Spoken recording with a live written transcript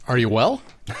Are you well?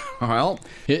 Well,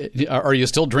 Are you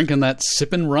still drinking that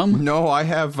sippin' rum? no, I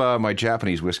have my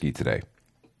Japanese whiskey today.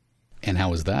 And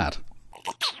how is that?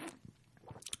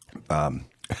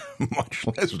 Much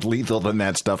less lethal than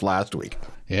that stuff last week.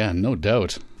 Yeah, no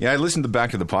doubt. Yeah, I listened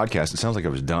back to the podcast. It sounds like I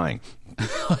was dying.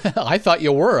 I thought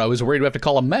you were. I was worried we'd have to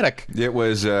call a medic. It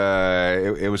was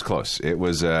it was close. It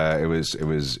was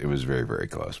very, very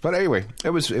close. But anyway, it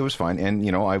was fine. And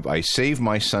you know, I saved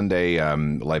my Sunday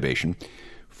libation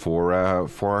for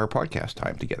our podcast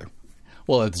time together.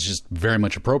 Well, it's just very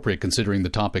much appropriate considering the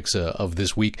topics of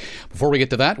this week. Before we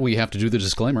get to that, we have to do the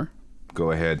disclaimer.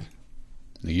 Go ahead.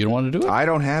 You don't want to do it? I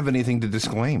don't have anything to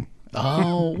disclaim.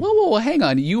 Oh, well, hang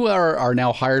on. You are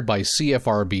now hired by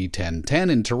CFRB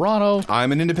 1010 in Toronto.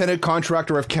 I'm an independent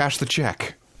contractor. I've cashed the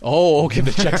check. Oh, okay.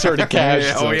 The check's already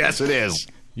cashed. Oh, yes, it is.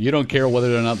 You don't care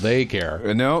whether or not they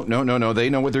care. No. They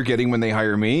know what they're getting when they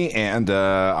hire me, and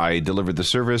I delivered the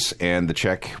service, and the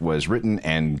check was written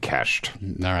and cashed.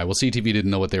 All right. Well, CTV didn't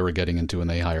know what they were getting into when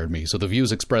they hired me. So the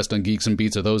views expressed on Geeks and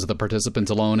Beats are those of the participants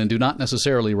alone and do not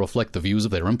necessarily reflect the views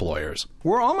of their employers.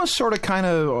 We're almost sort of kind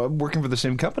of working for the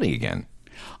same company again.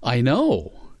 I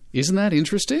know. Isn't that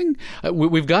interesting?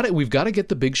 We've got to get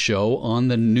the big show on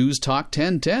the News Talk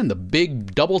 1010, the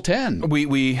big double 10.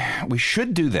 We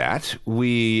should do that.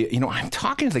 I'm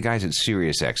talking to the guys at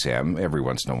Sirius XM every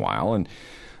once in a while, and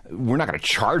we're not going to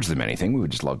charge them anything. We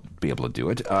would just love to be able to do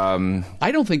it.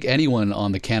 I don't think anyone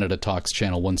on the Canada Talks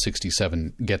channel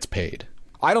 167 gets paid.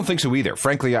 I don't think so either.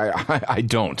 Frankly, I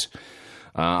don't.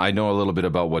 I know a little bit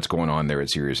about what's going on there at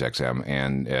Sirius XM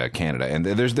and Canada, and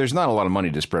there's not a lot of money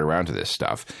to spread around to this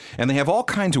stuff. And they have all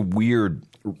kinds of weird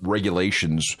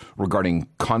regulations regarding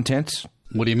content.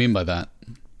 What do you mean by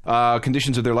that?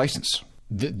 Conditions of their license.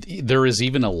 There is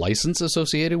even a license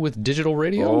associated with digital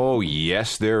radio? Oh,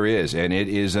 yes, there is, and it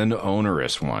is an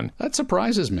onerous one. That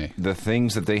surprises me. The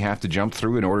things that they have to jump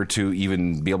through in order to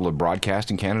even be able to broadcast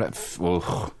in Canada,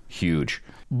 huge.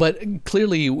 But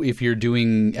clearly, if you're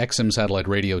doing XM satellite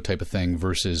radio type of thing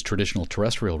versus traditional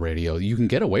terrestrial radio, you can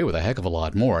get away with a heck of a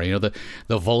lot more. You know,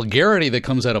 the vulgarity that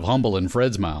comes out of Humble and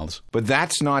Fred's mouths. But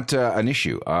that's not an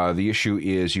issue. The issue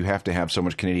is you have to have so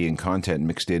much Canadian content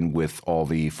mixed in with all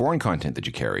the foreign content that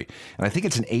you carry. And I think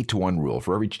it's an 8-to-1 rule.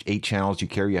 For every 8 channels you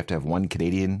carry, you have to have 1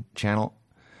 Canadian channel.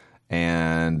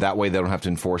 And that way they don't have to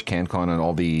enforce CanCon on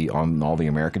all the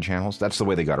American channels. That's the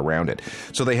way they got around it.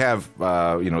 So they have,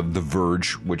 The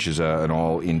Verge, which is an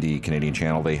all-indie Canadian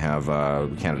channel. They have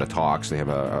Canada Talks. They have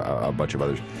a bunch of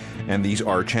others. And these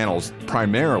are channels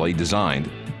primarily designed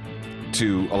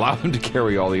to allow them to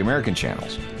carry all the American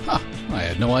channels. Huh, I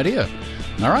had no idea.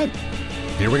 All right,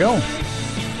 here we go.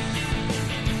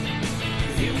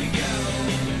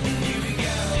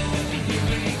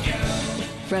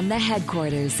 From the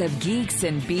headquarters of Geeks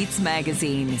and Beats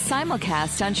magazine,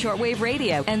 simulcast on shortwave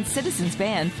radio and Citizens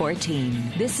Band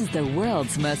 14. This is the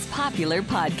world's most popular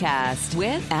podcast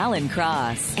with Alan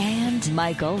Cross and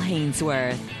Michael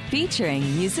Hainsworth, featuring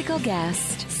musical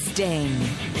guest Sting.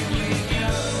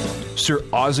 Sir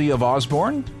Ozzy of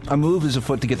Osbourne? A move is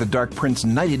afoot to get the Dark Prince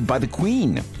knighted by the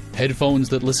Queen. Headphones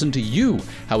that listen to you.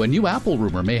 How a new Apple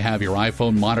rumor may have your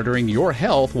iPhone monitoring your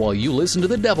health while you listen to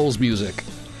the devil's music.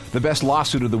 The best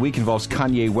lawsuit of the week involves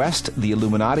Kanye West, the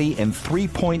Illuminati, and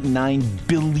 $3.9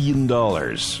 billion.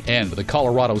 And the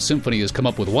Colorado Symphony has come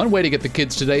up with one way to get the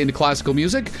kids today into classical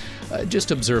music.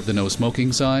 Just observe the no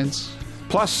smoking signs.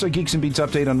 Plus, a Geeks and Beats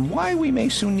update on why we may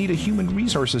soon need a human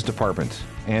resources department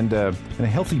and a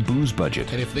healthy booze budget.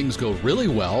 And if things go really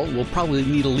well, we'll probably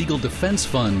need a legal defense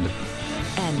fund.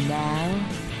 And now,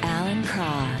 Alan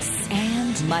Cross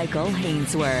and Michael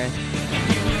Hainsworth.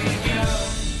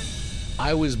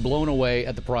 I was blown away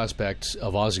at the prospect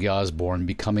of Ozzy Osbourne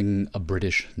becoming a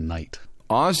British knight.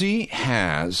 Ozzy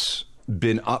has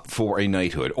been up for a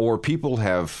knighthood, or people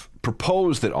have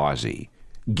proposed that Ozzy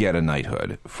get a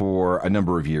knighthood for a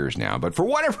number of years now. But for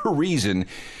whatever reason,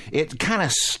 it kind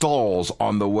of stalls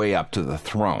on the way up to the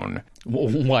throne.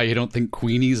 Why, you don't think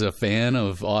Queenie's a fan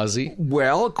of Ozzy?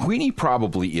 Well, Queenie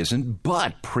probably isn't,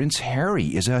 but Prince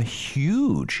Harry is a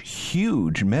huge,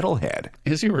 huge metalhead.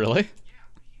 Is he really?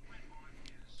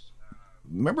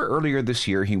 Remember earlier this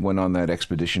year he went on that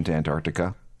expedition to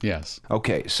Antarctica? Yes.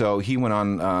 Okay, so he went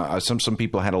on, some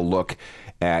people had a look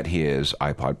at his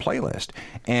iPod playlist,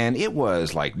 and it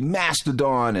was like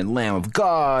Mastodon and Lamb of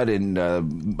God and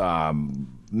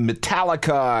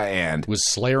Metallica and... Was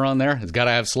Slayer on there? It's got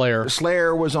to have Slayer.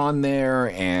 Slayer was on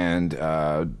there and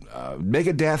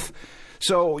Megadeth.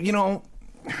 So,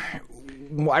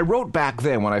 I wrote back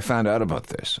then when I found out about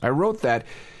this, I wrote that,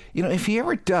 if he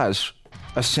ever does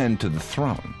ascend to the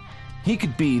throne, He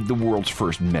could be the world's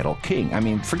first metal king. I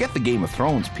mean, forget the Game of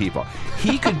Thrones, people.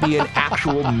 He could be an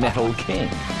actual metal king.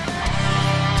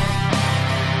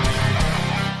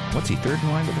 What's he, third in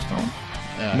line to the throne?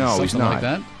 No, he's not. Like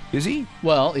that. Is he?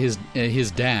 Well, his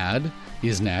dad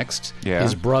is next. Yeah.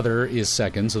 His brother is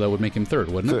second, so that would make him third,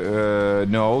 wouldn't it?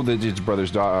 No, his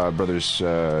brother's his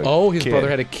kid. brother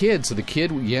had a kid, so the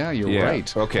kid. Yeah, you're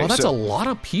right. Okay, well, that's a lot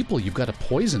of people you've got to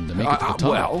poison to make it to the top.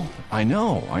 Well, I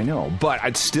know, but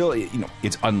I'd still,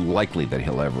 it's unlikely that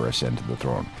he'll ever ascend to the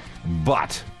throne.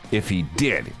 But if he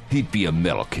did, he'd be a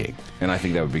metal king, and I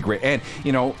think that would be great. And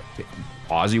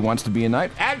Ozzy wants to be a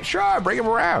knight. Sure, bring him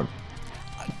around.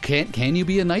 Can you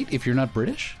be a knight if you're not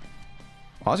British?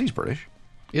 Ozzy's British.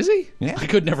 Is he? Yeah. I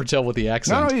could never tell with the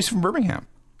accent. No, he's from Birmingham.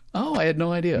 Oh, I had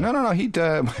no idea. No. He'd.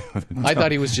 I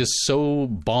thought he was just so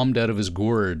bombed out of his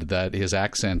gourd that his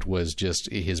accent was just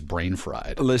his brain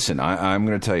fried. Listen, I'm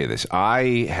going to tell you this.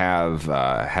 I have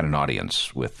had an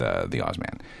audience with the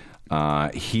Ozman.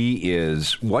 He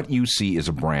is, what you see is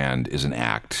a brand, is an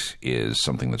act, is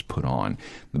something that's put on.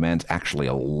 The man's actually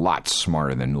a lot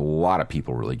smarter than a lot of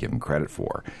people really give him credit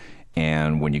for.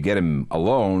 And when you get him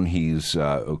alone, he's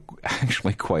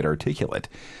actually quite articulate.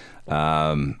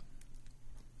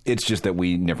 It's just that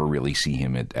we never really see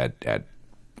him at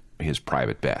his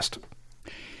private best.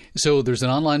 So there's an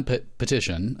online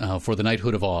petition for the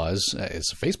Knighthood of Oz.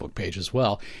 It's a Facebook page as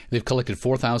well. They've collected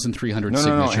 4,300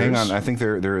 signatures. No, hang on. I think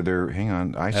they're hang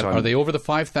on. Are they over the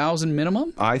 5,000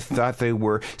 minimum? I thought they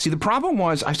were. See, the problem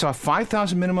was I saw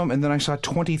 5,000 minimum and then I saw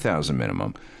 20,000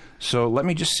 minimum. So let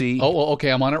me just see. Oh,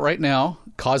 okay. I'm on it right now.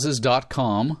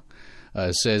 Causes.com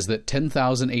says that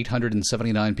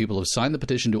 10,879 people have signed the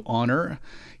petition to honor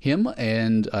him,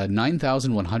 and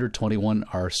 9,121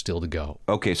 are still to go.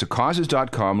 Okay, so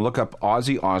causes.com. Look up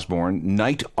Ozzy Osbourne,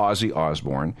 Knight Ozzy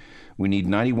Osbourne. We need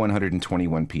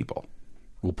 9,121 people.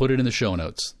 We'll put it in the show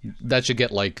notes. That should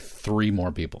get like 3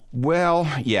 more people. Well,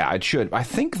 yeah, it should. I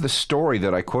think the story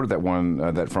that I quoted that one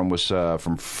was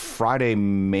from Friday,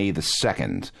 May the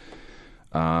 2nd.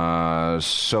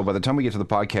 So by the time we get to the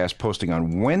podcast posting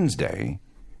on Wednesday,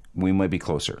 we might be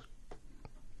closer.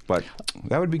 But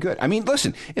that would be good. I mean,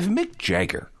 listen, if Mick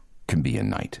Jagger can be a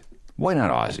knight, why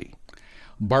not Ozzy?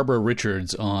 Barbara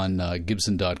Richards on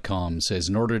Gibson.com says,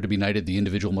 in order to be knighted, the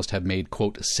individual must have made,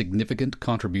 quote, significant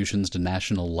contributions to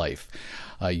national life.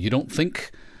 You don't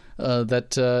think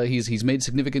that he's made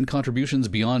significant contributions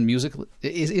beyond music?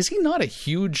 Is he not a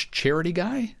huge charity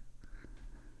guy?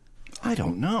 I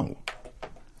don't know.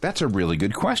 That's a really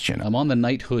good question. I'm on the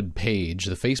Knighthood page,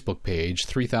 the Facebook page.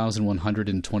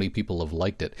 3,120 people have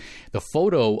liked it. The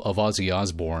photo of Ozzy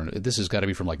Osbourne, this has got to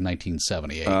be from like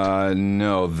 1978.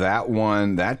 No,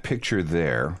 that picture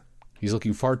there. He's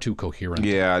looking far too coherent.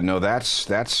 Yeah, no, that's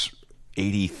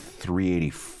 83,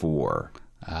 84.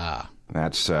 Ah.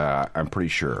 That's, I'm pretty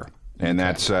sure. And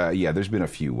that's, there's been a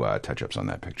few touch-ups on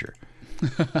that picture.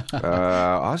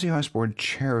 Ozzy Osbourne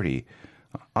charity.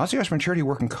 Ozzy Osbourne charity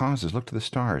work and causes. Look to the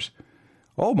stars.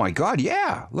 Oh, my God,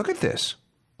 yeah. Look at this.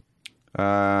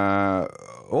 Of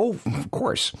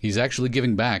course. He's actually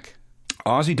giving back.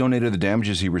 Ozzy donated the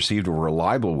damages he received over a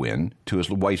libel win to his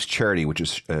wife's charity, which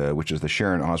is the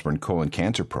Sharon Osbourne Colon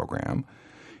Cancer Program.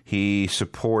 He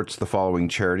supports the following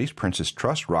charities: Princess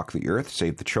Trust, Rock the Earth,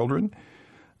 Save the Children,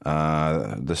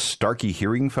 the Starkey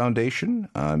Hearing Foundation,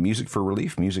 Music for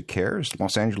Relief, Music Cares,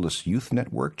 Los Angeles Youth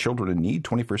Network, Children in Need,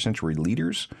 21st Century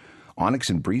Leaders, Onyx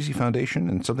and Breezy Foundation,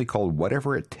 and something called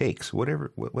Whatever It Takes.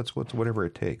 What's Whatever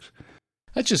It Takes?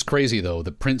 That's just crazy, though,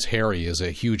 that Prince Harry is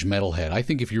a huge metalhead. I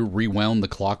think if you rewound the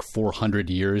clock 400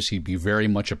 years, he'd be very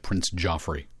much a Prince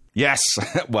Joffrey. Yes.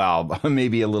 Well,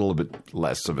 maybe a little bit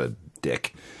less of a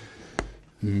dick.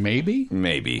 Maybe?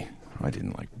 Maybe.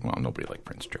 Nobody liked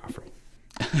Prince Joffrey.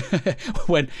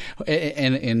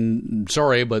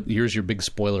 Sorry, but here's your big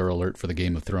spoiler alert for the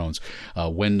Game of Thrones.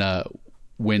 When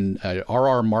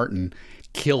R.R. Martin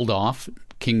killed off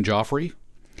King Joffrey,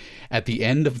 at the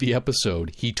end of the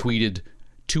episode, he tweeted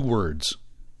 2 words: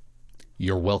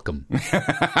 "You're welcome."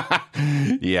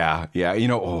 Yeah.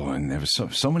 And there was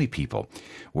so many people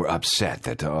were upset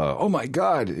that, oh my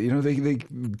God, they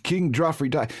King Joffrey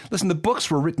died. Listen, the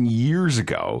books were written years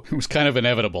ago. It was kind of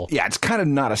inevitable. Yeah, it's kind of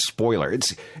not a spoiler.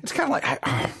 It's kind of like,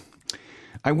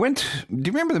 I went, do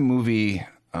you remember the movie,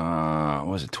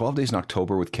 was it 12 Days in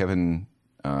October with Kevin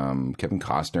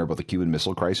Costner about the Cuban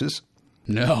Missile Crisis?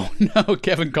 No,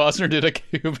 Kevin Costner did a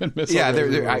Cuban Missile. Yeah,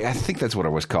 I think that's what it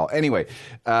was called. Anyway,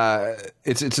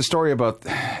 it's a story about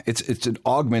it's an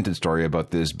augmented story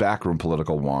about this backroom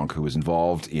political wonk who was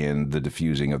involved in the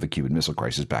diffusing of the Cuban Missile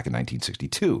Crisis back in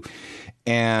 1962,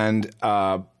 and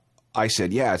I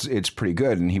said, yeah, it's pretty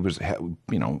good. And he was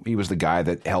the guy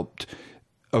that helped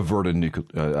avert a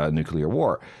nuclear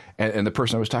war. And the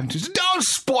person I was talking to said, don't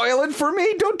spoil it for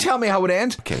me. Don't tell me how it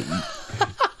ends. Okay,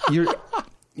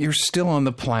 you're still on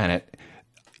the planet.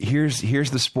 Here's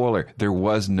the spoiler. There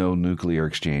was no nuclear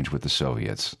exchange with the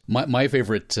Soviets. My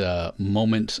favorite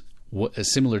moment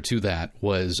similar to that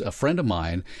was a friend of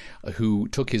mine who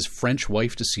took his French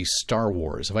wife to see Star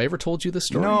Wars. Have I ever told you this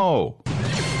story? No.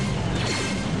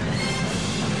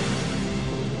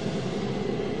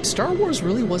 Star Wars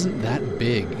really wasn't that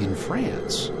big in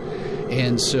France.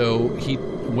 And so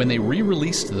when they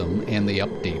re-released them and they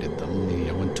updated them,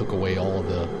 and took away all of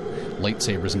the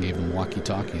lightsabers and gave them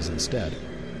walkie-talkies instead.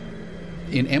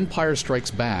 In Empire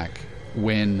Strikes Back,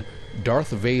 when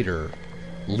Darth Vader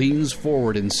leans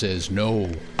forward and says, "No,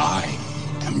 I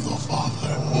am your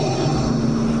father,"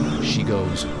 she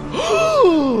goes,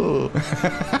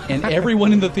 and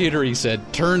everyone in the theater, he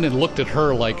said, turned and looked at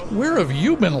her like, "Where have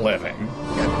you been living?"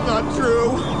 It's not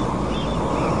true.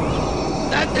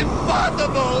 That's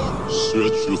impossible.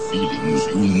 Search your feelings.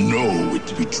 You know it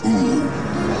to be true.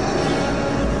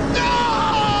 No!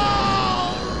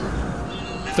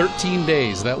 13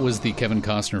 Days. That was the Kevin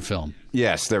Costner film.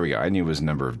 Yes, there we go. I knew it was a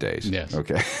number of days. Yes.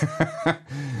 Okay.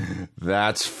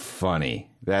 That's funny.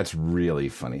 That's really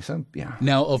funny. So, yeah.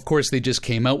 Now, of course, they just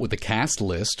came out with the cast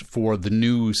list for the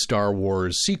new Star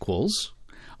Wars sequels,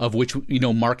 of which,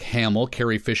 Mark Hamill,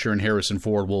 Carrie Fisher, and Harrison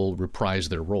Ford will reprise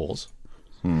their roles.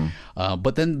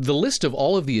 But then the list of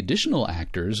all of the additional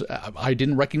actors, I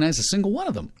didn't recognize a single one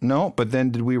of them. No, but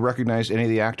then did we recognize any of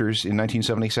the actors in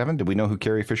 1977? Did we know who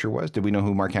Carrie Fisher was? Did we know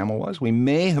who Mark Hamill was? We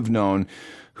may have known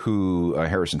who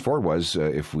Harrison Ford was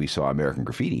if we saw American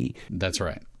Graffiti. That's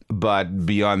right. But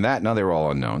beyond that, no, they were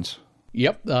all unknowns.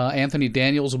 Yep. Anthony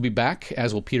Daniels will be back,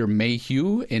 as will Peter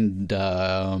Mayhew and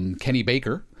Kenny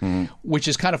Baker, which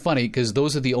is kind of funny because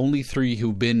those are the only three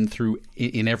who've been through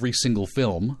in every single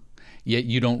film. Yet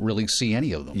you don't really see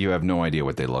any of them. You have no idea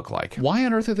what they look like. Why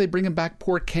on earth are they bringing back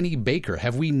poor Kenny Baker?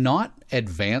 Have we not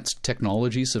advanced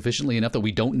technology sufficiently enough that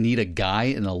we don't need a guy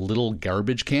in a little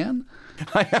garbage can?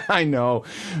 I know,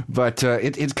 but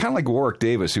it's kind of like Warwick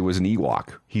Davis, who was an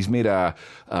Ewok. He's made a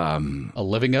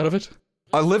living out of it?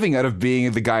 A living out of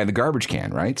being the guy in the garbage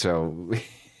can, right? So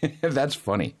that's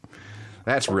funny.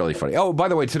 That's really funny. Oh, by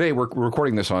the way, today we're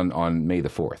recording this on May the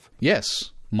 4th.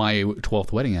 Yes, my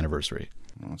 12th wedding anniversary.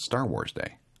 Well, it's Star Wars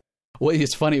Day. Well,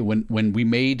 it's funny, when we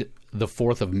made the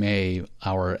 4th of May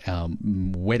our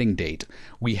wedding date,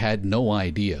 we had no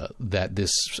idea that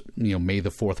this, May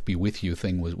the 4th be with you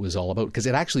thing was all about. Because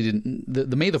it actually didn't,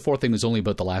 the May the 4th thing was only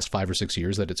about the last 5 or 6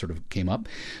 years that it sort of came up.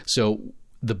 So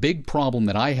the big problem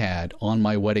that I had on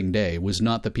my wedding day was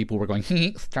not that people were going,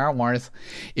 Star Wars.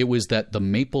 It was that the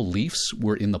Maple Leafs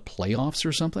were in the playoffs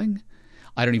or something.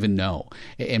 I don't even know.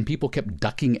 And people kept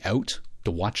ducking out to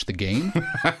watch the game.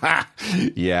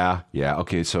 Yeah.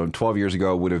 Okay, so 12 years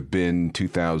ago would have been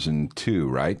 2002,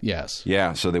 right? Yes.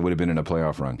 Yeah, so they would have been in a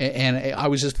playoff run. And I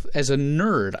was just, as a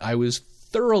nerd, I was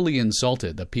thoroughly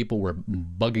insulted that people were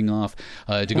bugging off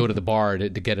to go to the bar to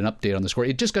get an update on the score.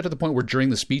 It just got to the point where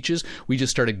during the speeches, we just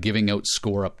started giving out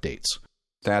score updates.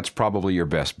 That's probably your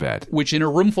best bet. Which, in a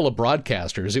room full of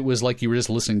broadcasters, it was like you were just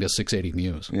listening to 680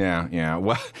 News. Yeah.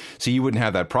 Well, see, you wouldn't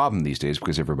have that problem these days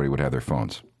because everybody would have their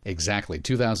phones. Exactly.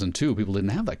 2002, people didn't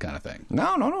have that kind of thing.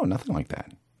 No, nothing like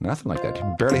that. Nothing like that.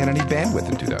 You barely had any bandwidth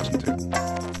in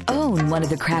 2002. Own one of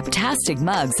the craptastic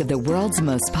mugs of the world's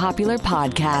most popular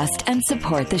podcast and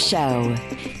support the show.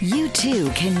 You too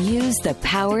can use the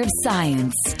power of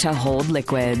science to hold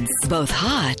liquids, both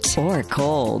hot or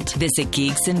cold. Visit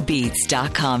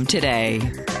geeksandbeats.com today.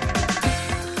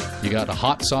 You got a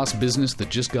hot sauce business that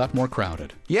just got more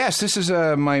crowded. Yes, this is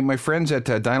my friends at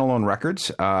Dynalone Records.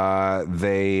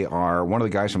 They are one of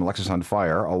the guys from Alexis on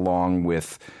Fire, along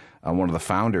with one of the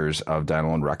founders of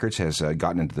Dynalone Records, has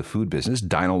gotten into the food business,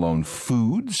 Dynalone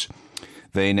Foods.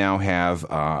 They now have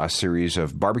a series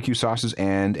of barbecue sauces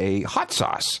and a hot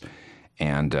sauce.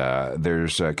 And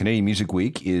there's Canadian Music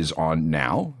Week is on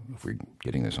now, if we're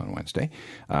getting this on Wednesday.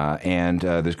 And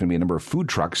there's going to be a number of food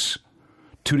trucks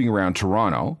tooting around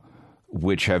Toronto,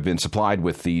 which have been supplied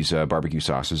with these barbecue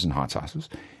sauces and hot sauces.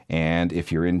 And if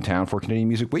you're in town for Canadian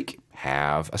Music Week,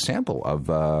 have a sample of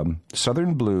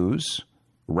Southern Blues,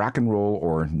 Rock and Roll,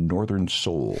 or Northern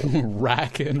Soul.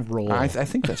 Rock and Roll. I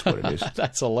think that's what it is.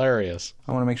 That's hilarious.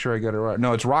 I want to make sure I got it right.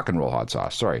 No, it's Rock and Roll hot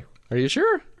sauce. Sorry. Are you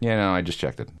sure? Yeah, no, I just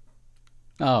checked it.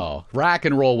 Oh, Rock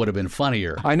and Roll would have been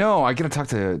funnier. I know. I got to talk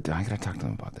to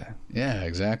them about that. Yeah,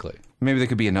 exactly. Maybe there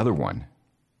could be another one.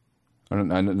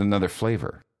 Another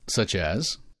flavor. Such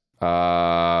as?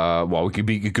 Well,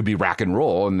 it could be rock and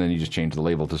roll, and then you just change the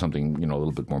label to something, a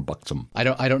little bit more buxom. I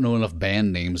don't know enough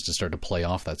band names to start to play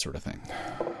off that sort of thing.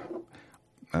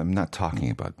 I'm not talking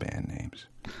about band names.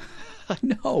 I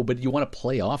know, but you want to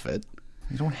play off it.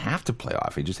 You don't have to play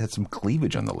off. You just had some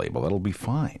cleavage on the label. That'll be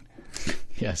fine.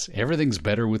 Yes, everything's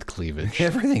better with cleavage.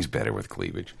 Everything's better with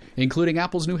cleavage. Including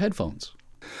Apple's new headphones.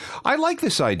 I like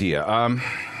this idea.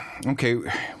 Okay,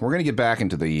 we're going to get back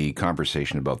into the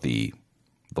conversation about the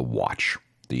watch,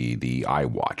 the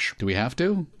iWatch. Do we have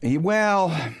to?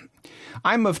 Well,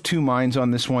 I'm of two minds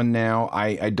on this one now.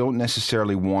 I don't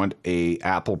necessarily want a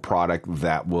Apple product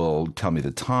that will tell me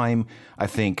the time. I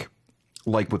think,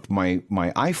 like with my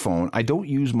iPhone, I don't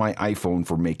use my iPhone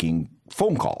for making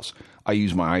phone calls. I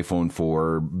use my iPhone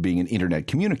for being an internet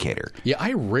communicator. Yeah,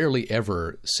 I rarely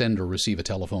ever send or receive a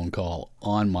telephone call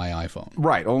on my iPhone.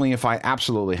 Right, only if I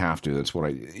absolutely have to. That's what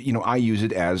I use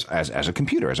it as a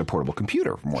computer, as a portable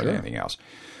computer more than anything else.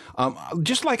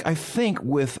 Just like I think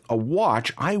with a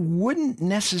watch, I wouldn't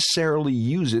necessarily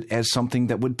use it as something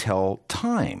that would tell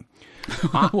time.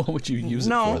 What would you use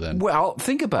it for then? Well,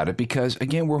 think about it, because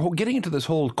again, we're getting into this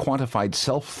whole quantified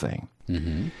self thing.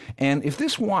 Mm-hmm. And if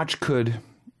this watch could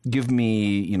give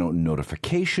me,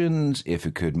 notifications, if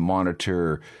it could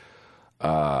monitor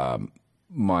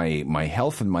my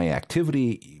health and my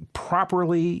activity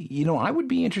properly, I would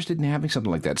be interested in having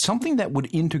something like that. Something that would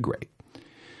integrate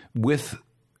with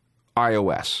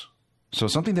iOS. So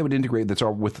something that would integrate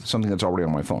with something that's already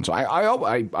on my phone. So I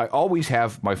always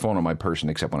have my phone on my person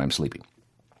except when I'm sleeping.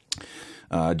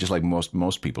 Just like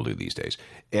most people do these days.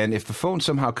 And if the phone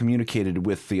somehow communicated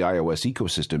with the iOS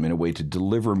ecosystem in a way to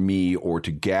deliver me or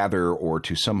to gather or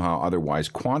to somehow otherwise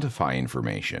quantify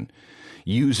information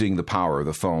using the power of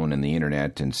the phone and the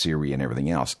internet and Siri and everything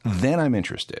else, then I'm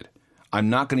interested. I'm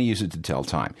not going to use it to tell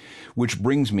time, which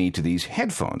brings me to these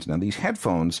headphones. Now, these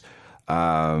headphones,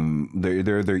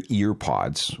 they're ear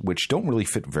pods, which don't really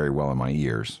fit very well in my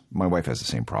ears. My wife has the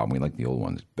same problem. We like the old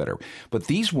ones better. But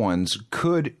these ones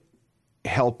could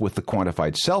help with the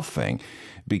quantified self thing,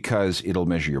 because it'll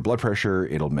measure your blood pressure,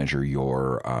 it'll measure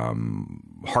your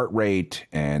heart rate,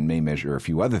 and may measure a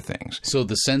few other things. So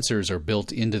the sensors are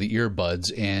built into the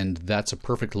earbuds, and that's a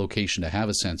perfect location to have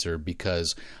a sensor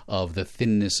because of the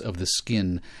thinness of the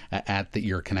skin at the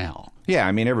ear canal. Yeah,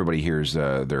 I mean, everybody hears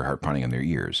their heart pounding in their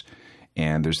ears,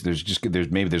 and there's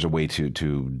a way to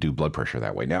do blood pressure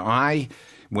that way. Now,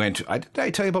 did I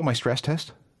tell you about my stress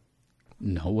test?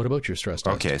 No, what about your stress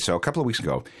test? Okay, so a couple of weeks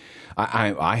ago,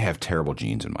 I have terrible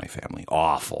genes in my family.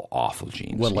 Awful, awful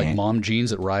genes. What, like mom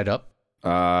genes that ride up?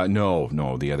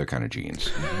 No, the other kind of genes.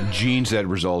 Genes that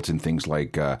result in things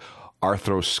like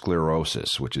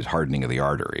arthrosclerosis, which is hardening of the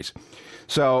arteries.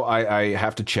 So I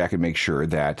have to check and make sure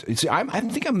that... I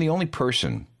think I'm the only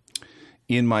person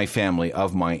in my family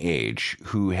of my age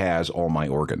who has all my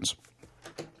organs.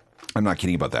 I'm not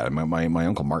kidding about that. My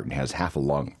Uncle Martin has half a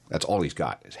lung. That's all he's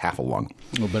got, is half a lung.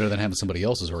 Well, better than having somebody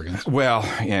else's organs. Well,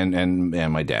 and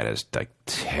my dad has like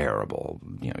terrible,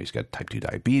 he's got type 2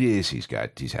 diabetes. He's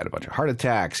had a bunch of heart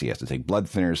attacks. He has to take blood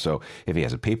thinners. So if he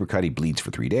has a paper cut, he bleeds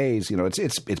for 3 days.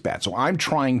 It's bad. So I'm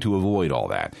trying to avoid all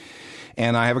that.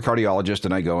 And I have a cardiologist,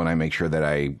 and I go and I make sure that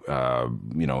I,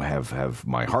 have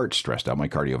my heart stressed out, my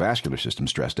cardiovascular system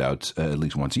stressed out at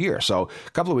least once a year. So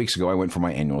a couple of weeks ago, I went for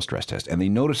my annual stress test, and they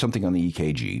noticed something on the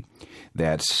EKG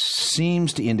that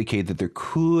seems to indicate that there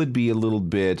could be a little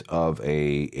bit of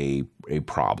a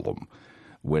problem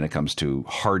when it comes to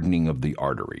hardening of the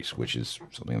arteries, which is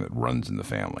something that runs in the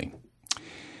family.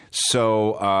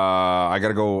 So I got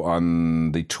to go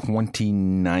on the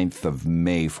 29th of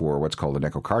May for what's called an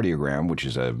echocardiogram, which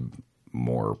is a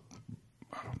more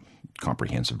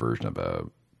comprehensive version of a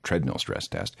treadmill stress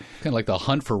test. Kind of like the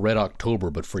hunt for Red October,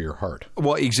 but for your heart.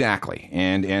 Well, exactly.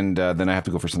 And then I have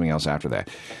to go for something else after that.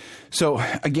 So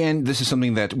again, this is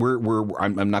something that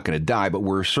I'm not going to die, but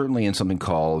we're certainly in something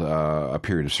called a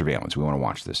period of surveillance. We want to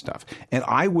watch this stuff. And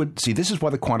I would see, this is why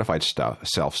the quantified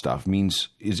self stuff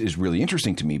is really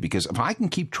interesting to me, because if I can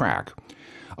keep track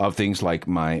of things like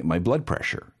my blood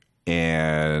pressure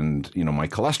and, my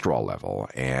cholesterol level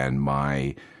and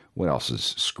my, what else is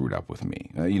screwed up with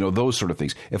me? Those sort of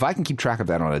things. If I can keep track of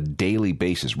that on a daily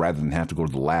basis rather than have to go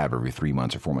to the lab every 3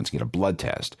 months or 4 months to get a blood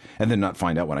test and then not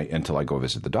find out until I go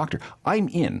visit the doctor, I'm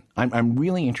in. I'm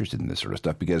really interested in this sort of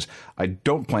stuff because I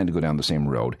don't plan to go down the same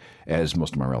road as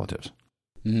most of my relatives.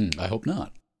 I hope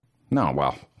not. No,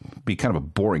 well, it'd be kind of a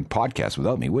boring podcast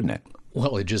without me, wouldn't it?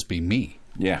 Well, it'd just be me.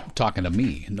 Yeah. talking to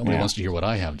me. Nobody wants to hear what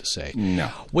I have to say. No.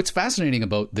 What's fascinating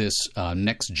about this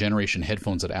next generation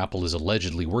headphones that Apple is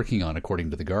allegedly working on,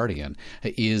 according to The Guardian,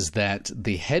 is that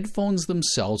the headphones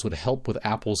themselves would help with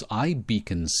Apple's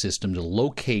iBeacon system to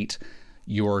locate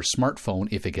your smartphone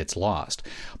if it gets lost.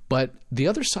 But the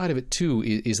other side of it too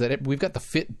is that we've got the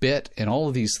Fitbit and all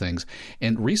of these things,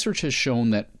 and research has shown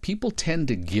that people tend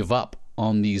to give up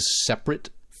on these separate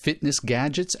fitness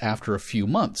gadgets after a few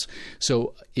months.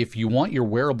 So if you want your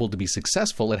wearable to be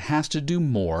successful, it has to do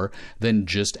more than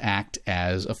just act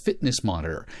as a fitness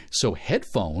monitor. So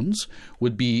headphones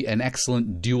would be an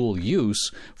excellent dual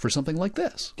use for something like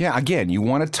this. Yeah, again, you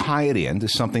want to tie it in to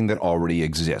something that already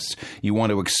exists. You want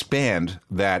to expand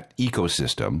that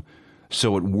ecosystem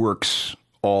so it works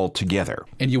all together.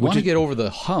 And you want to get over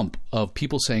the hump of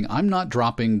people saying, I'm not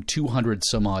dropping $200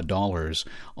 some odd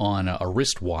on a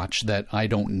wristwatch that I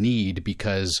don't need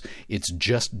because it's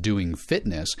just doing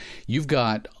fitness. You've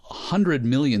got 100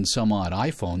 million some odd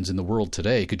iPhones in the world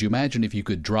today. Could you imagine if you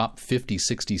could drop 50,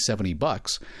 60, 70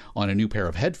 bucks on a new pair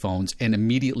of headphones and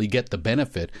immediately get the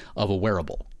benefit of a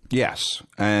wearable? Yes,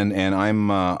 and I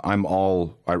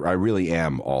really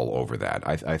am all over that.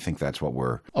 I think that's what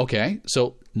we're... Okay,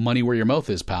 so money where your mouth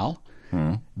is, pal.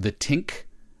 The Tink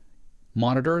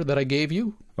monitor that I gave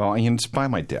you? Well, it's by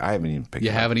my desk. I haven't even picked it up.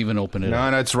 You haven't even opened it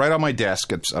up? No, it's right on my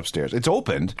desk. It's upstairs. It's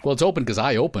opened. Well, it's open because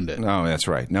I opened it. No, that's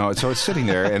right. No, so it's sitting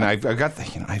there, and I've got the...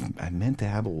 I meant to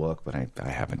have a look, but I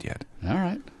haven't yet. All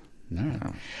right.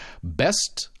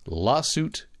 Best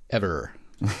lawsuit ever.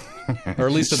 Or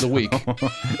at least of the week.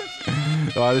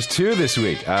 There's two this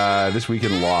week. This week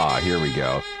in law. Here we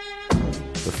go.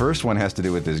 The first one has to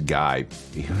do with this guy.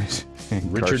 He was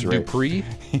Richard Dupree.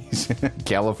 He's in a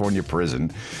California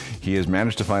prison. He has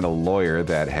managed to find a lawyer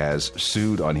that has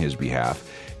sued on his behalf.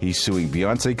 He's suing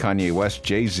Beyonce, Kanye West,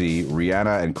 Jay-Z,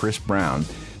 Rihanna, and Chris Brown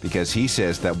because he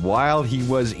says that while he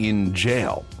was in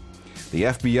jail, the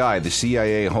FBI, the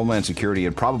CIA, Homeland Security,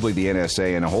 and probably the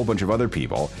NSA and a whole bunch of other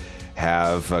people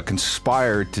have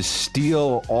conspired to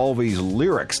steal all these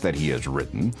lyrics that he has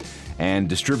written and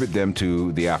distribute them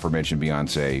to the aforementioned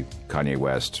Beyonce, Kanye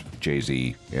West,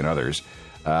 Jay-Z, and others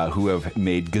who have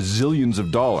made gazillions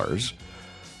of dollars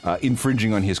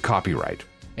infringing on his copyright.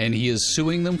 And he is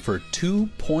suing them for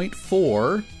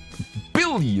 $2.4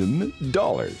 billion.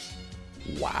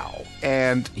 Wow.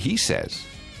 And he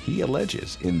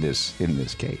alleges in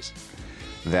this case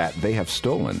that they have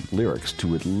stolen lyrics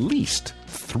to at least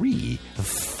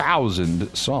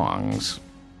 3,000 songs.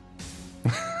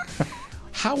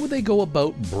 How would they go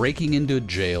about breaking into a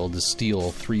jail to steal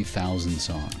 3,000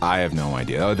 songs? I have no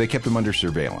idea. Oh, they kept him under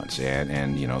surveillance,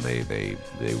 and you know they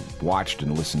watched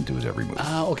and listened to his every move.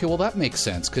 Okay, well that makes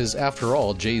sense because after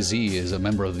all, Jay-Z is a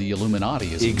member of the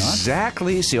Illuminati, is he not?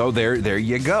 Exactly. So there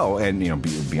you go, and you know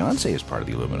Beyonce is part of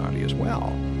the Illuminati as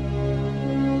well.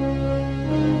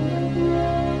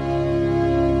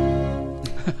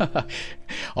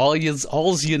 All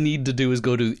you need to do is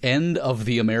go to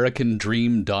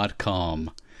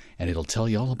endoftheamericandream.com and it'll tell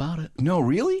you all about it. No,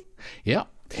 really? Yeah.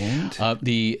 And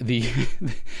the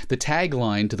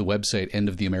tagline to the website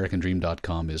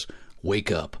endoftheamericandream.com is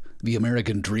 "Wake up, the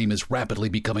American dream is rapidly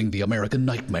becoming the American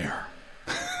nightmare."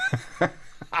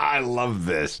 I love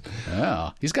this.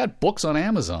 Yeah, he's got books on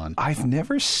Amazon. I've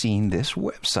never seen this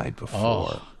website before.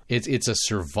 Oh, it's a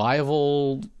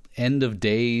survival end of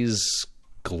days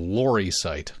glory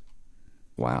site.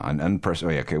 Wow,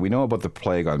 okay, we know about the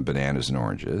plague on bananas and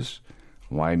oranges.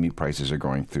 Why meat prices are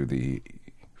going through the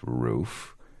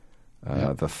roof.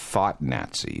 The thought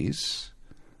Nazis.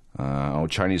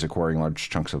 Chinese acquiring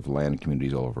large chunks of land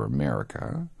communities all over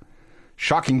America.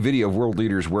 Shocking video of world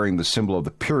leaders wearing the symbol of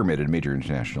the pyramid at a major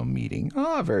international meeting.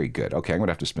 Oh, very good. Okay, I'm going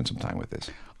to have to spend some time with this.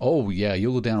 Oh, yeah,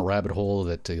 you'll go down a rabbit hole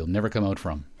that you'll never come out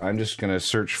from. I'm just going to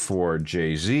search for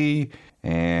Jay-Z,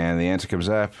 and the answer comes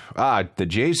up. The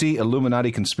Jay-Z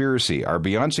Illuminati conspiracy. Are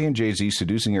Beyonce and Jay-Z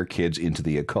seducing their kids into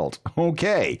the occult?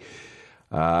 Okay.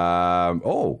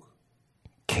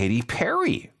 Katy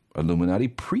Perry, Illuminati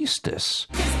priestess.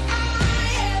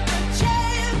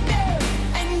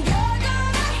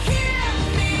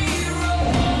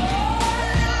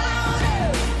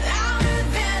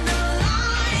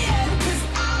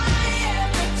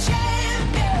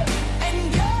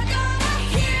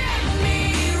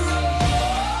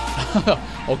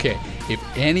 Okay, if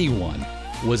anyone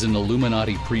was an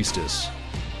Illuminati priestess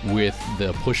with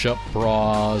the push-up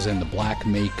bras and the black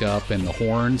makeup and the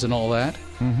horns and all that,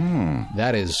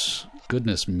 that is,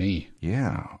 goodness me.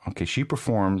 Yeah. Okay, she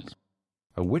performed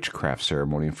a witchcraft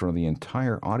ceremony in front of the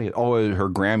entire audience. Oh, her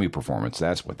Grammy performance.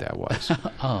 That's what that was.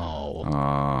 Oh.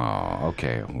 Oh,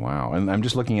 okay. Wow. And I'm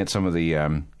just looking at some of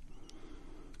the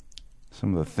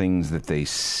some of the things that they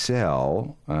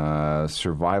sell.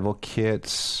 Survival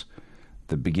kits.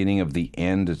 The Beginning of the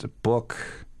End is a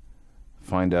book.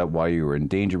 Find out why you were in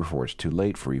danger before it's too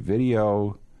late. Free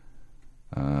video.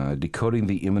 Decoding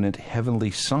the Imminent Heavenly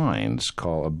Signs,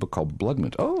 a book called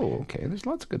Bloodmint. Oh, okay. There's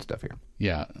lots of good stuff here.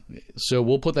 Yeah. So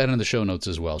we'll put that in the show notes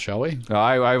as well, shall we?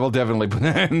 I will definitely put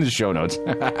that in the show notes.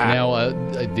 Now,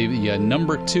 the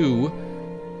number 2,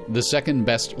 the second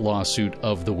best lawsuit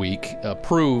of the week,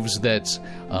 proves that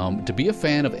to be a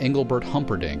fan of Engelbert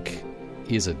Humperdinck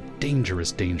is a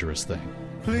dangerous, dangerous thing.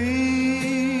 Please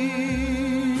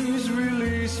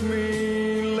release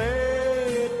me,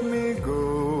 let me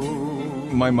go.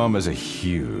 My mom is a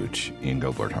huge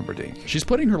Engelbert Humperdinck. She's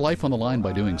putting her life on the line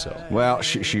by doing so. Well,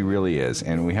 she really is.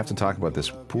 And we have to talk about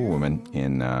this poor woman.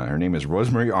 Her name is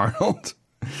Rosemary Arnold.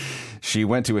 She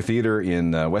went to a theater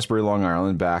in Westbury, Long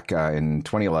Island back in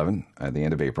 2011 at the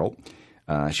end of April.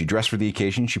 She dressed for the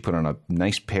occasion. She put on a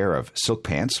nice pair of silk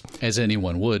pants. As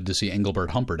anyone would to see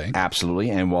Engelbert Humperdinck. Absolutely.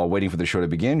 And while waiting for the show to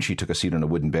begin, she took a seat on a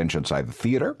wooden bench outside the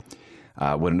theater.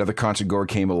 When another concert goer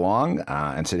came along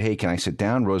and said, "Hey, can I sit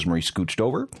down?" Rosemary scooched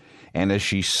over. And as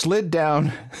she slid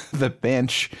down the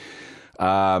bench,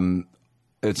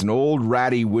 it's an old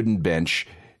ratty wooden bench,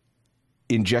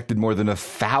 injected more than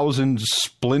 1,000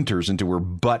 splinters into her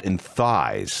butt and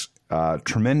thighs.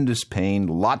 Tremendous pain,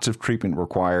 lots of treatment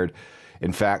required.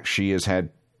 In fact, she has had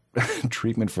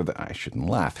treatment for I shouldn't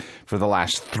laugh, for the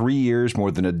last 3 years.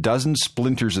 More than a dozen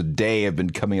splinters a day have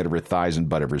been coming out of her thighs and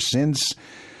butt ever since.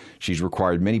 She's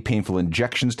required many painful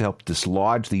injections to help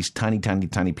dislodge these tiny, tiny,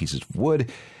 tiny pieces of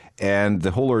wood. And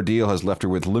the whole ordeal has left her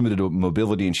with limited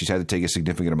mobility, and she's had to take a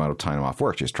significant amount of time off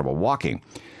work. She has trouble walking.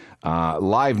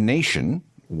 Live Nation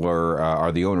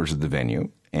are the owners of the venue,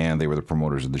 and they were the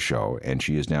promoters of the show, and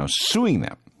she is now suing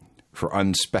them for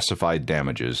unspecified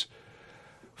damages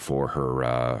for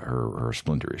her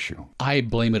splinter issue. I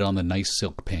blame it on the nice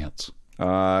silk pants.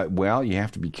 Well, you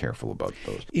have to be careful about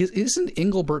those. Isn't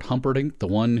Engelbert Humperdinck the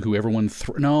one who everyone...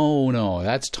 No,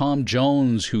 that's Tom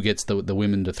Jones who gets the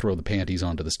women to throw the panties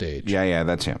onto the stage. Yeah,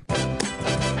 that's him.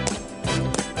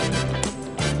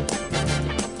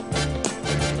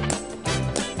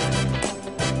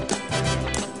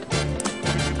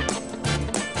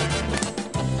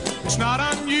 It's not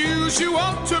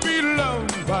unusual to be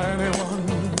loved by anyone.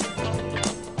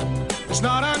 It's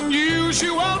not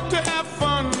unusual to have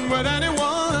fun with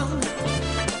anyone.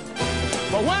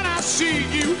 But when I see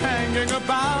you hanging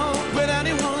about with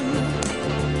anyone,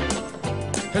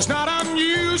 it's not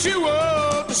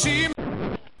unusual to see me.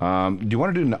 Do you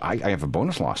want to do... I have a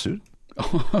bonus lawsuit.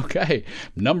 Okay.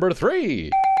 Number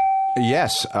 3.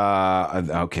 Yes.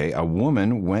 Okay. A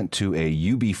woman went to a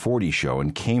UB40 show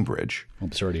in Cambridge.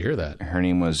 I'm sorry to hear that. Her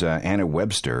name was Anna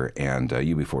Webster, and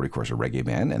UB40, of course, a reggae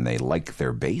band, and they liked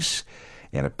their bass.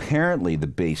 And apparently the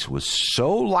bass was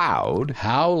so loud.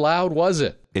 How loud was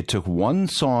it? It took one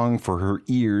song for her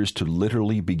ears to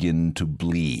literally begin to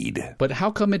bleed. But how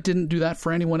come it didn't do that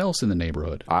for anyone else in the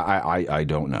neighborhood? I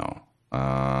don't know.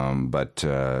 But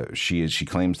she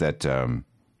claims that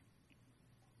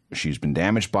she's been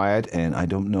damaged by it, and I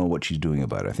don't know what she's doing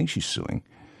about it. I think she's suing.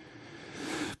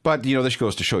 But, this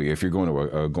goes to show you, if you're going to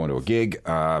a gig,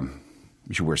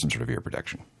 you should wear some sort of ear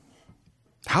protection.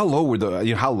 How low were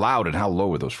how loud and how low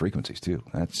were those frequencies too?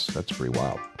 That's pretty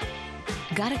wild.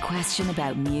 Got a question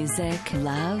about music,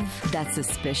 love, that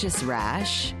suspicious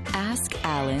rash? Ask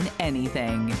Alan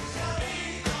anything.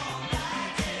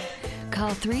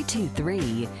 Call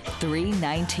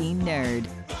 323-319-NERD.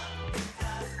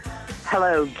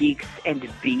 Hello, Geeks and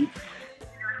Beats.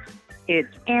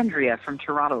 It's Andrea from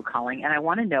Toronto calling, and I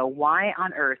want to know why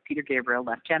on earth Peter Gabriel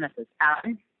left Genesis.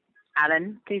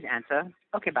 Alan, please answer.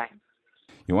 Okay, bye.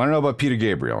 You want to know about Peter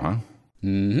Gabriel, huh?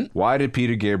 Mm-hmm. Why did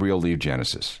Peter Gabriel leave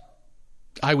Genesis?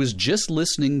 I was just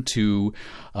listening to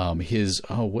his...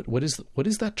 what is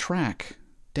that track?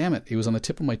 Damn it, it was on the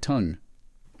tip of my tongue.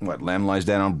 What, Lamb Lies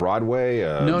Down on Broadway?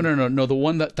 No. The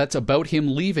one that's about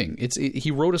him leaving. He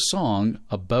wrote a song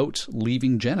about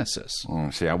leaving Genesis.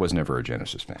 Oh, see, I was never a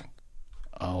Genesis fan.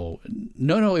 Oh,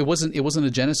 no, it wasn't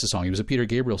a Genesis song. It was a Peter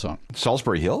Gabriel song.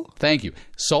 Salisbury Hill? Thank you.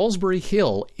 Salisbury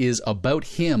Hill is about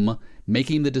him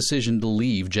making the decision to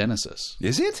leave Genesis.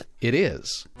 Is it? It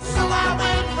is. So I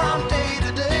went from day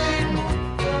to day.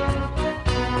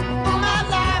 My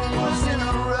life was in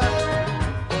a rut.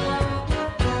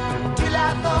 Till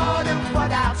I thought of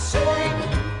what I'd say.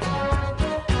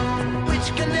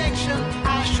 Which connection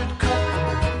I should cut.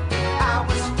 I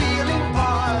was feeling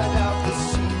part of the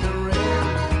scenery.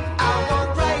 I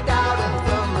walked right out of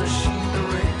the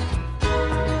machinery.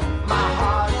 My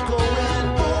heart going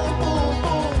boom, boom,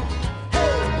 boom.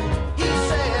 Hey, he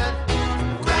said,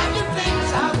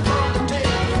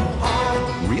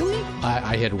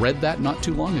 read that not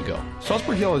too long ago.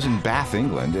 Salisbury Hill is in Bath,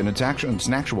 England, and it's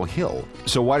an actual hill.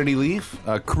 So why did he leave?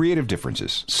 Creative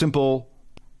differences. Simple,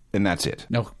 and that's it.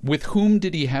 Now, with whom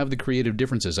did he have the creative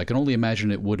differences? I can only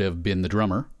imagine it would have been the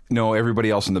drummer. No, everybody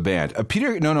else in the band.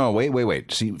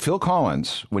 Wait. See, Phil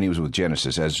Collins, when he was with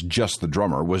Genesis as just the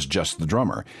drummer, was just the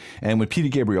drummer. And when Peter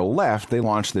Gabriel left, they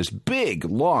launched this big,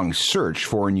 long search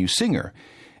for a new singer.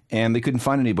 And they couldn't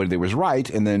find anybody that was right.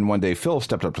 And then one day Phil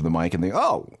stepped up to the mic and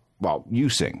well, you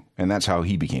sing. And that's how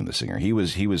he became the singer. He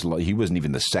wasn't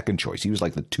even the second choice. He was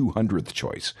like the 200th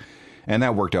choice. And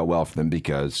that worked out well for them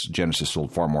because Genesis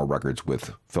sold far more records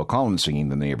with Phil Collins singing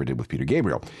than they ever did with Peter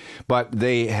Gabriel. But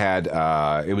they had,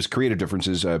 it was creative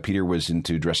differences. Peter was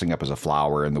into dressing up as a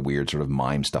flower and the weird sort of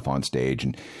mime stuff on stage.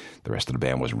 And the rest of the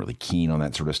band wasn't really keen on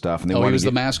that sort of stuff. And he was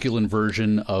the masculine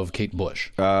version of Kate Bush.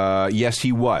 Yes,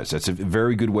 he was. That's a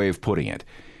very good way of putting it.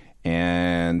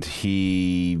 And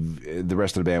the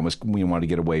rest of the band wanted to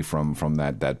get away from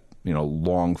that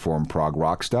long form prog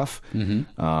rock stuff.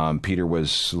 Mm-hmm. Peter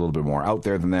was a little bit more out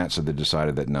there than that, so they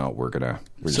decided that no,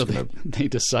 they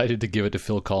decided to give it to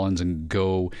Phil Collins and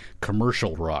go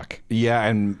commercial rock. Yeah,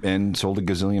 and sold a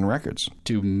gazillion records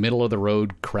to middle of the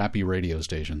road crappy radio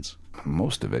stations.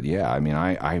 Most of it, yeah. I mean,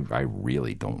 I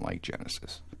really don't like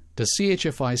Genesis. Does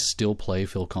CHFI still play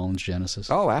Phil Collins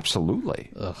Genesis? Oh, absolutely.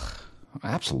 Ugh,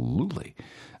 absolutely.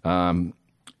 And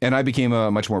I became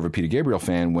much more of a Peter Gabriel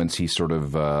fan once he sort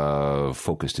of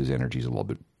focused his energies a little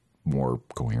bit more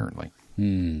coherently.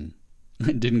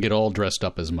 Didn't get all dressed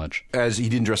up as much. As he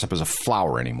didn't dress up as a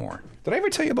flower anymore. Did I ever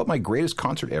tell you about my greatest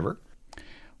concert ever?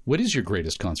 What is your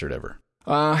greatest concert ever?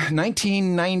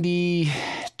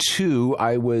 1992,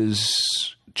 I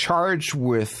was charged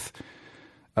with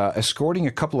escorting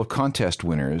a couple of contest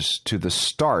winners to the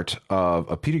start of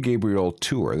a Peter Gabriel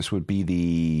tour. This would be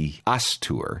the Us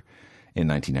Tour. In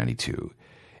 1992.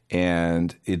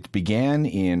 And it began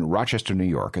in Rochester, New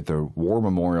York at the War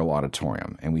Memorial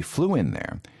Auditorium. And we flew in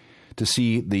there to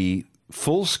see the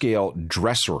full-scale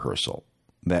dress rehearsal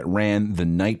that ran the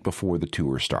night before the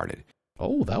tour started.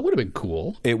 Oh, that would have been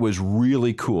cool. It was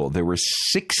really cool. There were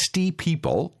 60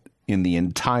 people in the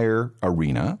entire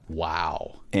arena.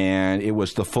 Wow. And it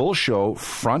was the full show,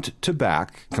 front to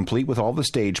back, complete with all the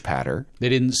stage patter. They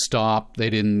didn't stop. They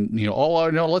didn't,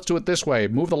 let's do it this way.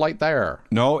 Move the light there.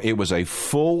 No, it was a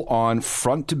full-on,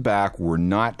 front to back, we're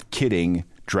not kidding,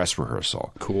 dress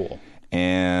rehearsal. Cool.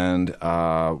 And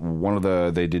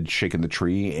they did Shaking the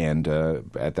Tree, and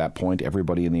at that point,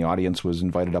 everybody in the audience was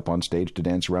invited up on stage to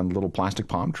dance around the little plastic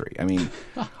palm tree. I mean,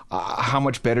 how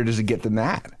much better does it get than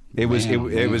that? It was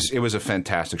a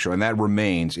fantastic show, and that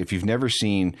remains. If you've never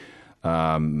seen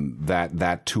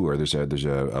that tour, there's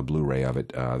a Blu-ray of it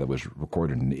that was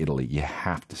recorded in Italy. You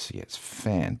have to see it. It's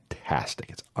fantastic.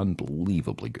 It's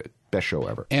unbelievably good. Best show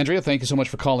ever. Andrea, thank you so much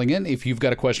for calling in. If you've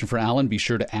got a question for Alan, be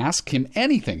sure to ask him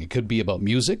anything. It could be about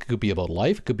music. It could be about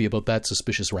life. It could be about that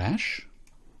suspicious rash.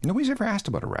 Nobody's ever asked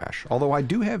about a rash, although I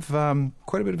do have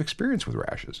quite a bit of experience with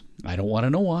rashes. I don't want to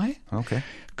know why. Okay.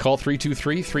 Call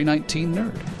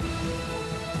 323-319-NERD.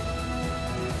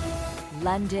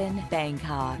 London,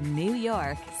 Bangkok, New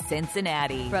York,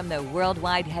 Cincinnati. From the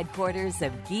worldwide headquarters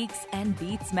of Geeks and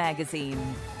Beats magazine,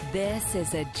 this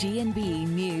is a G&B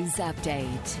News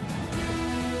Update.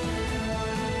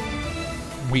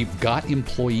 We've got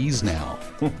employees now.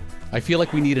 I feel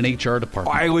like we need an HR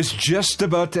department. I was just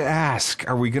about to ask,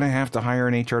 are we going to have to hire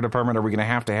an HR department? Are we going to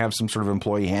have some sort of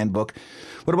employee handbook?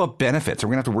 What about benefits? Are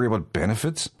we going to have to worry about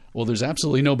benefits? Well, there's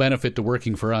absolutely no benefit to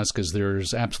working for us because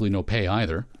there's absolutely no pay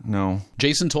either. No.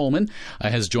 Jason Tolman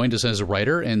has joined us as a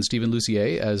writer and Stephen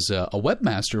Lucier as a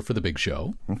webmaster for The Big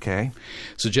Show. Okay.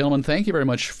 So, gentlemen, thank you very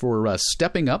much for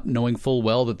stepping up, knowing full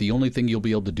well that the only thing you'll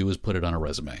be able to do is put it on a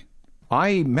resume.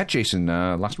 I met Jason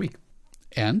last week.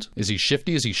 And? Is he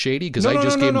shifty? Is he shady? Because I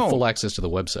just gave him full access to the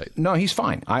website. No, he's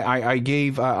fine.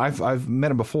 I've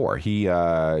met him before. He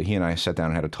and I sat down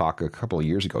and had a talk a couple of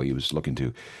years ago. He was looking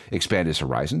to expand his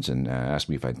horizons and asked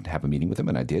me if I'd have a meeting with him,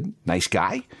 and I did. Nice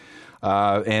guy.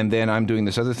 And then I'm doing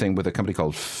this other thing with a company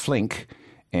called Flink,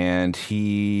 and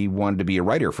he wanted to be a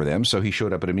writer for them, so he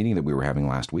showed up at a meeting that we were having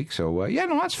last week. So,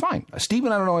 that's fine.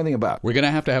 Stephen, I don't know anything about. We're going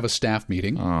to have a staff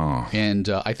meeting, and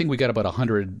I think we got about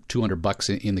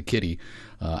 $100-$200 in the kitty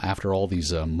after all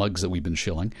these mugs that we've been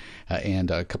shilling,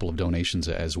 and a couple of donations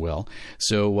as well.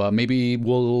 So maybe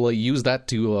we'll use that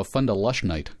to fund a lush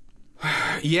night.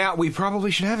 Yeah, we probably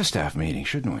should have a staff meeting,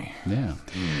 shouldn't we? Yeah.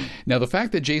 Now, the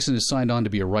fact that Jason is signed on to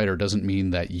be a writer doesn't mean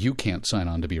that you can't sign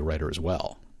on to be a writer as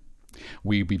well.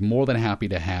 We'd be more than happy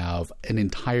to have an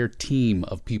entire team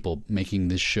of people making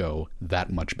this show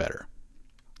that much better.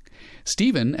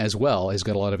 Stephen, as well, has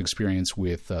got a lot of experience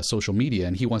with social media,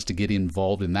 and he wants to get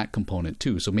involved in that component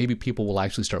too. So maybe people will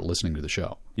actually start listening to the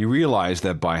show. You realize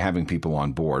that by having people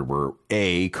on board, we're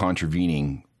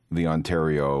contravening the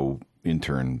Ontario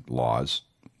intern laws.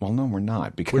 Well, no, we're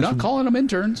not. Because we're not calling them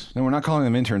interns. No, we're not calling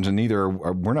them interns, and neither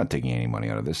we're not taking any money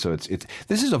out of this. So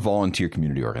this is a volunteer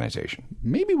community organization.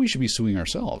 Maybe we should be suing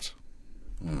ourselves.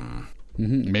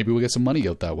 Maybe we'll get some money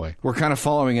out that way. We're kind of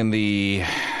following in the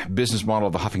business model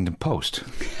of the Huffington Post.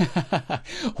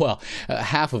 Well,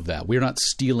 half of that. We're not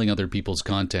stealing other people's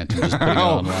content and just putting it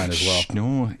online as well.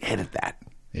 No, edit that.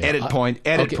 Yeah. Edit point.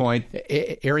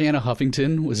 Ariana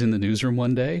Huffington was in the newsroom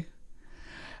one day.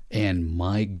 And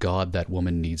my God, that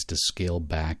woman needs to scale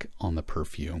back on the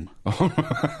perfume.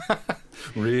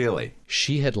 Really?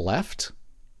 She had left,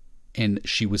 and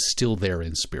she was still there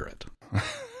in spirit.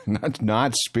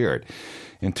 Not spirit,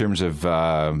 in terms of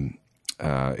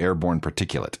airborne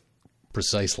particulate.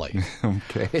 Precisely.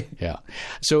 Okay. Yeah.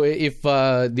 So if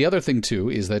the other thing, too,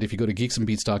 is that if you go to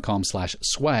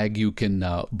geeksandbeats.com/swag, you can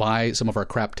buy some of our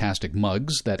craptastic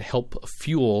mugs that help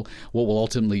fuel what will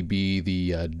ultimately be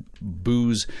the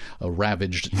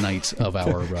booze-ravaged night of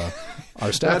our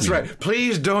staff. That's meeting. right.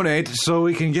 Please donate so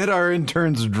we can get our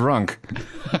interns drunk.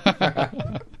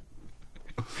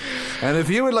 And if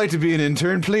you would like to be an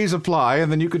intern, please apply,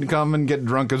 and then you can come and get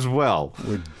drunk as well.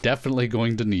 We're definitely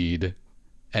going to need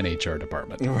an HR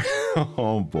department.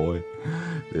 Oh boy,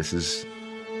 this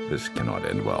cannot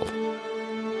end well.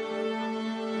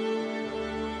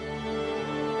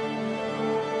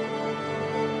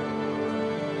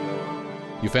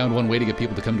 You found one way to get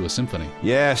people to come to a symphony.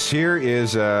 Yes, here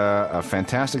is a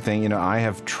fantastic thing. You know, I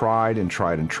have tried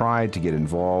to get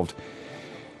involved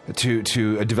to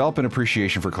develop an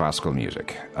appreciation for classical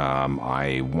music.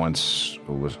 I was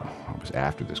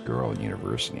after this girl in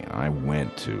university, and I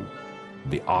went to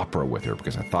the opera with her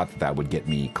because I thought that would get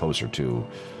me closer to,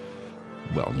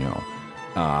 well, you know,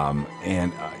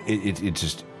 and it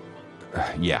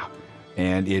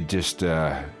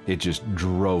just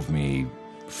drove me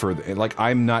further. Like,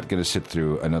 I'm not going to sit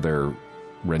through another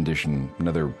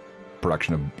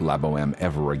production of La Boheme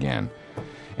ever again.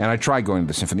 And I tried going to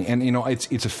the symphony, and you know,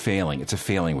 it's a failing. It's a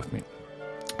failing with me.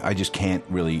 I just can't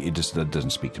really, it just doesn't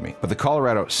speak to me. But the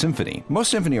Colorado Symphony, most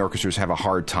symphony orchestras have a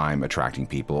hard time attracting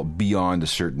people beyond a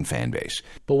certain fan base.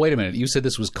 But wait a minute, you said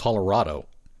this was Colorado.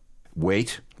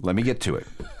 Wait, let me get to it.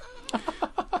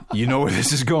 You know where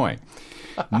this is going.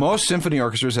 Most symphony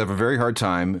orchestras have a very hard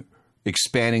time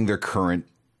expanding their current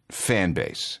fan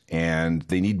base. And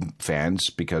they need fans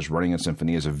because running a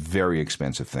symphony is a very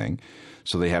expensive thing.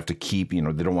 So they have to keep, you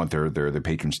know, they don't want their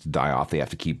patrons to die off. They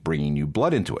have to keep bringing new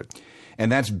blood into it.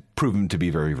 And that's proven to be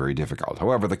very, very difficult.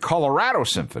 However, the Colorado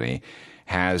Symphony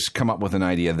has come up with an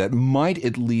idea that might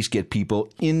at least get people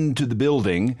into the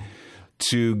building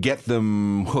to get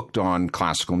them hooked on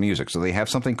classical music. So they have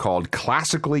something called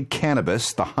Classically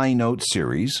Cannabis, the High Note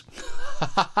series.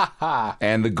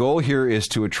 And the goal here is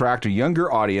to attract a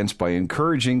younger audience by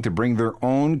encouraging to bring their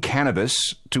own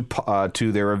cannabis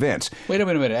to their events. Wait a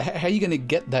minute. How are you going to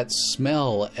get that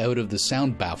smell out of the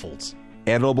sound baffles?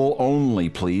 Edible only,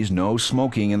 please. No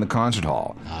smoking in the concert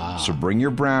hall. So bring your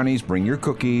brownies, bring your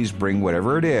cookies, bring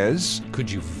whatever it is.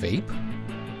 Could you vape?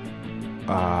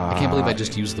 I can't believe I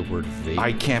just used the word vape.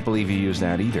 I can't believe you used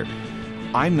that either.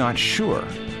 I'm not sure.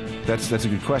 That's a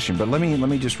good question. But let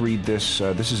me just read this.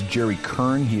 This is Jerry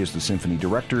Kern. He is the symphony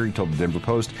director. He told the Denver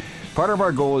Post, "Part of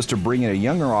our goal is to bring in a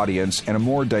younger audience and a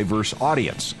more diverse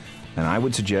audience. And I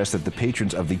would suggest that the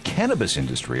patrons of the cannabis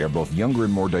industry are both younger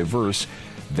and more diverse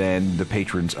than the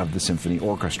patrons of the symphony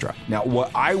orchestra." Now,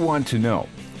 what I want to know,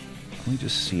 let me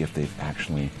just see if they've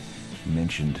actually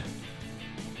mentioned,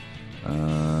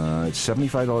 it's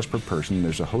 $75 per person.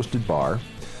 There's a hosted bar,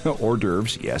 hors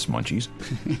d'oeuvres, yes, munchies.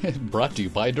 Brought to you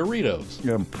by Doritos.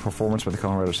 Performance by the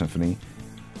Colorado Symphony.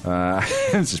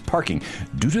 This is parking.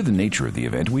 Due to the nature of the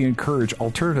event, we encourage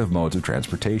alternative modes of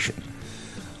transportation.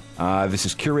 This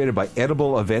is curated by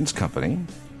Edible Events Company.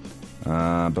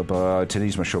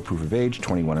 Attendees must show proof of age,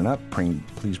 21 and up.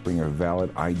 Please bring a valid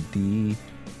ID.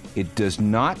 It does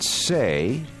not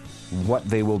say what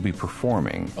they will be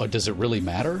performing. Oh, does it really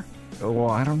matter? Oh,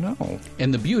 well, I don't know.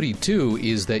 And the beauty, too,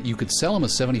 is that you could sell them a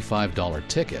 $75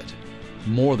 ticket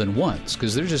more than once,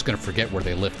 because they're just going to forget where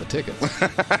they left the tickets.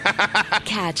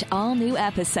 Catch all new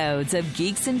episodes of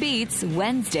Geeks and Beats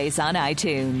Wednesdays on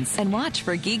iTunes. And watch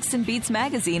for Geeks and Beats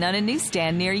magazine on a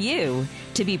newsstand near you.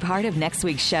 To be part of next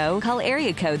week's show, call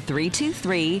area code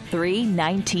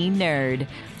 323-319-NERD.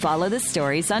 Follow the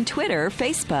stories on Twitter or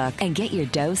Facebook. And get your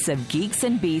dose of Geeks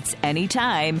and Beats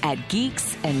anytime at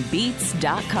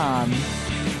geeksandbeats.com.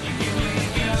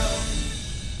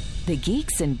 The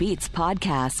Geeks and Beats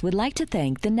podcast would like to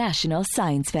thank the National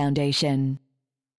Science Foundation.